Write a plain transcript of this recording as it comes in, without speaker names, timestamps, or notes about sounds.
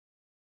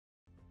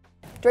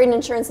Drayden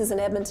Insurance is an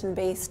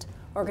Edmonton-based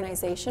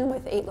organization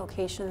with 8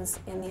 locations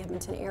in the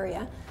Edmonton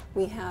area.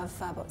 We have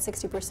about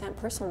 60%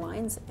 personal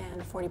lines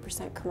and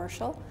 40%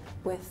 commercial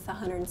with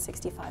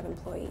 165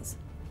 employees.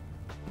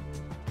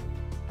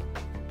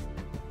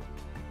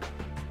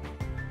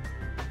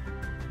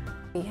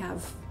 We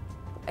have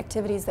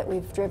activities that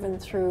we've driven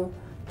through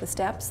the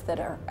steps that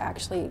are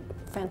actually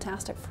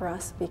fantastic for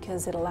us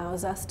because it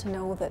allows us to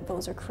know that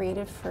those are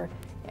created for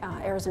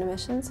errors and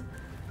omissions.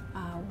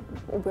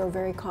 We're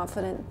very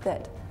confident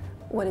that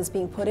what is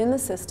being put in the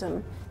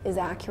system is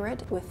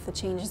accurate with the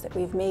changes that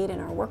we've made in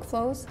our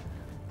workflows.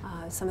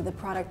 Some of the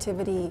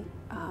productivity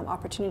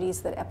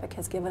opportunities that Epic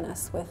has given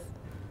us with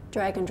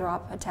drag and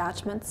drop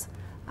attachments,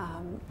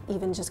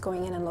 even just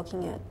going in and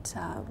looking at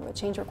a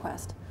change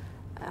request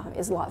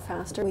is a lot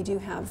faster. We do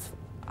have,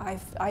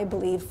 I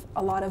believe,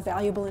 a lot of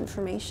valuable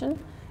information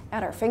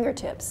at our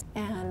fingertips,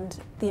 and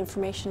the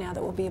information now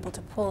that we'll be able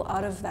to pull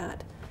out of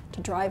that to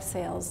drive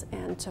sales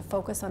and to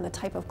focus on the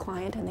type of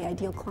client and the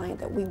ideal client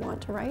that we want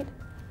to write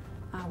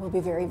will be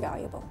very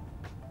valuable.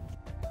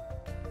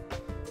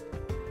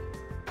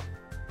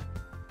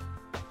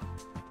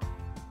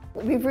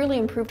 We've really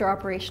improved our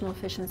operational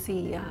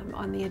efficiency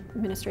on the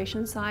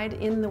administration side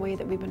in the way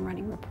that we've been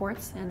running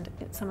reports and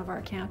some of our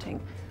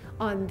accounting.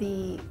 On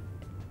the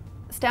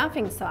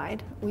staffing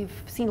side,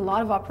 we've seen a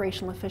lot of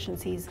operational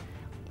efficiencies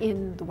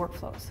in the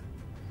workflows.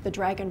 The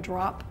drag and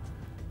drop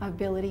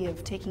ability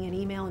of taking an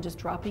email and just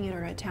dropping it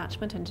or an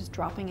attachment and just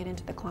dropping it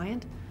into the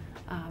client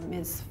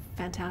is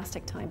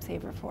fantastic time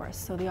saver for us.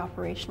 So the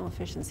operational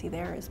efficiency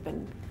there has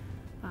been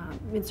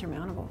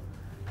insurmountable.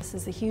 This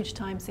is a huge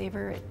time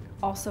saver. It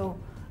also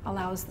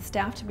allows the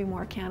staff to be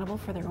more accountable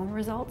for their own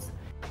results.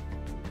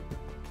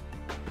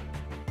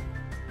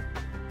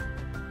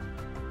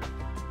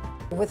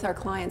 With our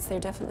clients,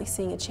 they're definitely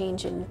seeing a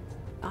change in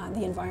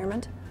the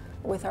environment.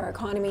 With our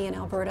economy in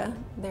Alberta,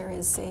 there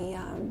is a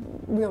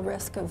real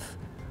risk of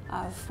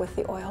with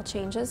the oil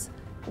changes,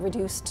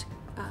 reduced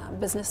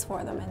business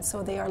for them. And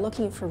so they are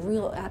looking for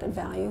real added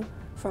value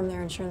from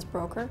their insurance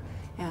broker.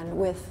 And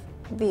with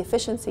the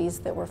efficiencies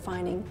that we're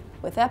finding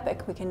with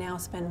Epic, we can now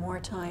spend more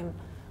time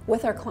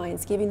with our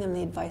clients, giving them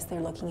the advice they're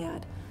looking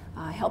at,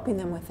 helping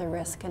them with their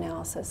risk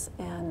analysis,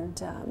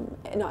 and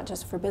not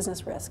just for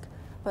business risk,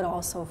 but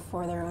also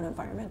for their own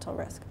environmental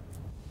risk.